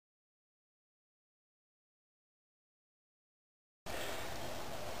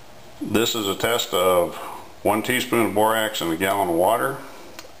This is a test of 1 teaspoon of borax in a gallon of water,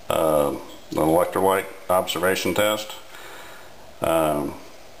 an electrolyte observation test. Might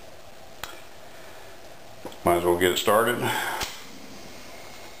as well get it started.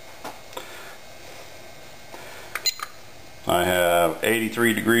 I have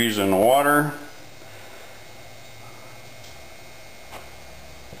 83 degrees in the water.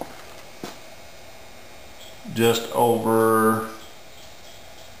 Just over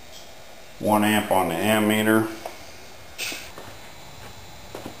 1 amp on the ammeter.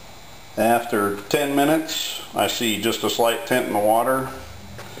 After 10 minutes, I see just a slight tint in the water.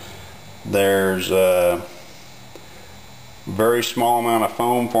 There's a very small amount of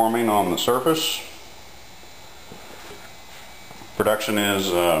foam forming on the surface. Production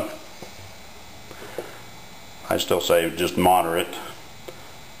is, I still say just moderate.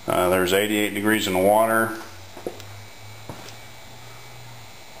 There's 88 degrees in the water.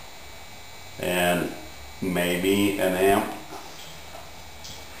 And maybe an amp.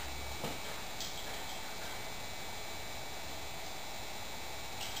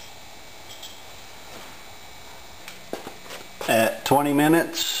 At 20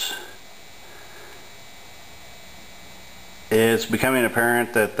 minutes, it's becoming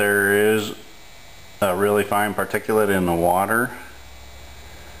apparent that there is a really fine particulate in the water.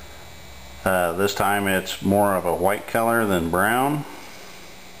 This time it's more of a white color than brown.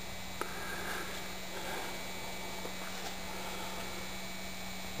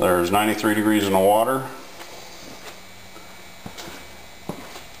 There's 93 degrees in the water.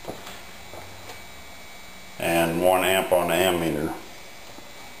 And 1 amp on the ammeter.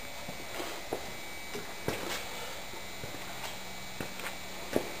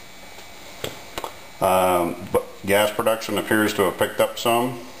 But gas production appears to have picked up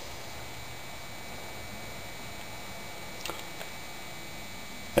some.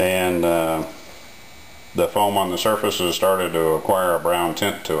 And the foam on the surface has started to acquire a brown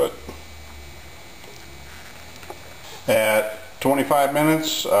tint to it. At 25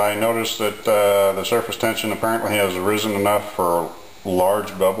 minutes, I noticed that the surface tension apparently has risen enough for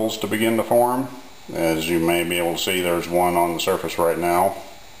large bubbles to begin to form. As you may be able to see, there's one on the surface right now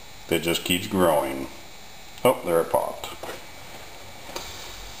that just keeps growing. Oh, there it popped.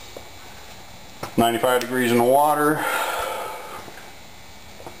 95 degrees in the water.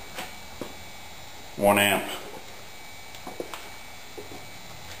 1 amp.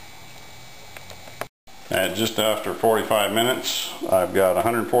 At just after 45 minutes, I've got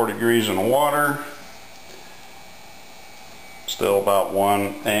 140 degrees in the water. Still about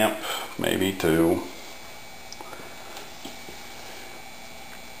 1 amp, maybe 2.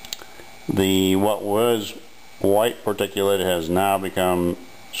 What was white particulate has now become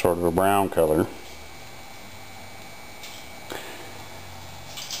sort of a brown color.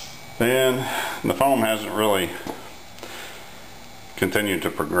 And the foam hasn't really continued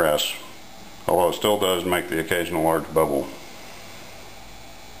to progress, although it still does make the occasional large bubble.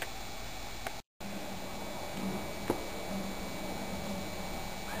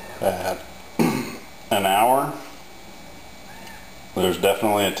 At an hour, there's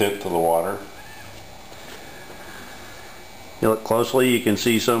definitely a tint to the water. You look closely, you can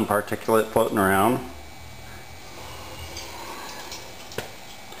see some particulate floating around.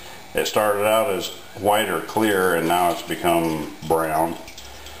 It started out as white or clear, and now it's become brown.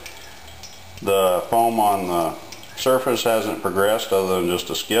 The foam on the surface hasn't progressed other than just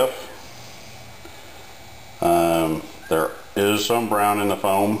a skiff. There is some brown in the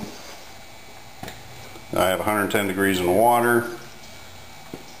foam. I have 110 degrees in the water.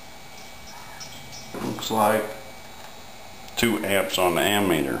 Looks like 2 amps on the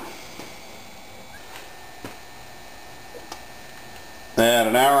ammeter. At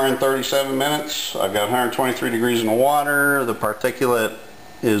an hour and 37 minutes, I've got 123 degrees in the water. The particulate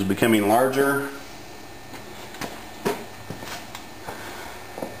is becoming larger.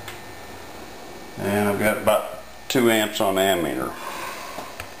 And I've got about 2 amps on the ammeter.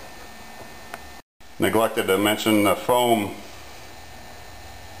 Neglected to mention, the foam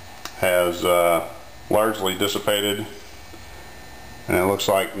has largely dissipated, and it looks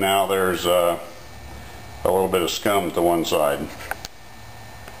like now there's a little bit of scum to one side.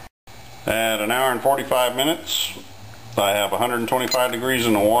 At an hour and 45 minutes, I have 125 degrees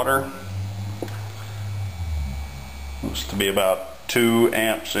in the water. Looks to be about 2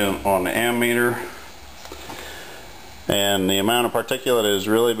 amps on the ammeter. And the amount of particulate is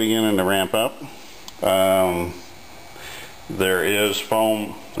really beginning to ramp up. There is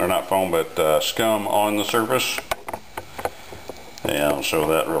foam, or not foam, but scum on the surface. And I'll show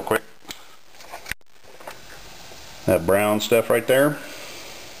that real quick. That brown stuff right there.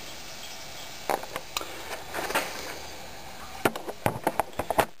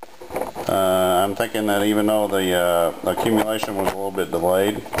 I'm thinking that even though the accumulation was a little bit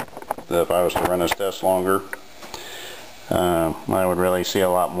delayed, that if I was to run this test longer, I would really see a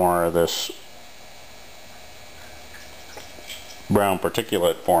lot more of this brown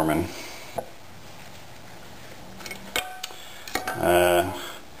particulate forming.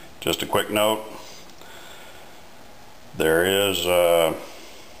 Just a quick note, there is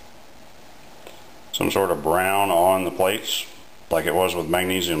some sort of brown on the plates like it was with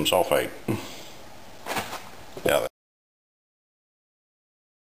magnesium sulfate. Yeah.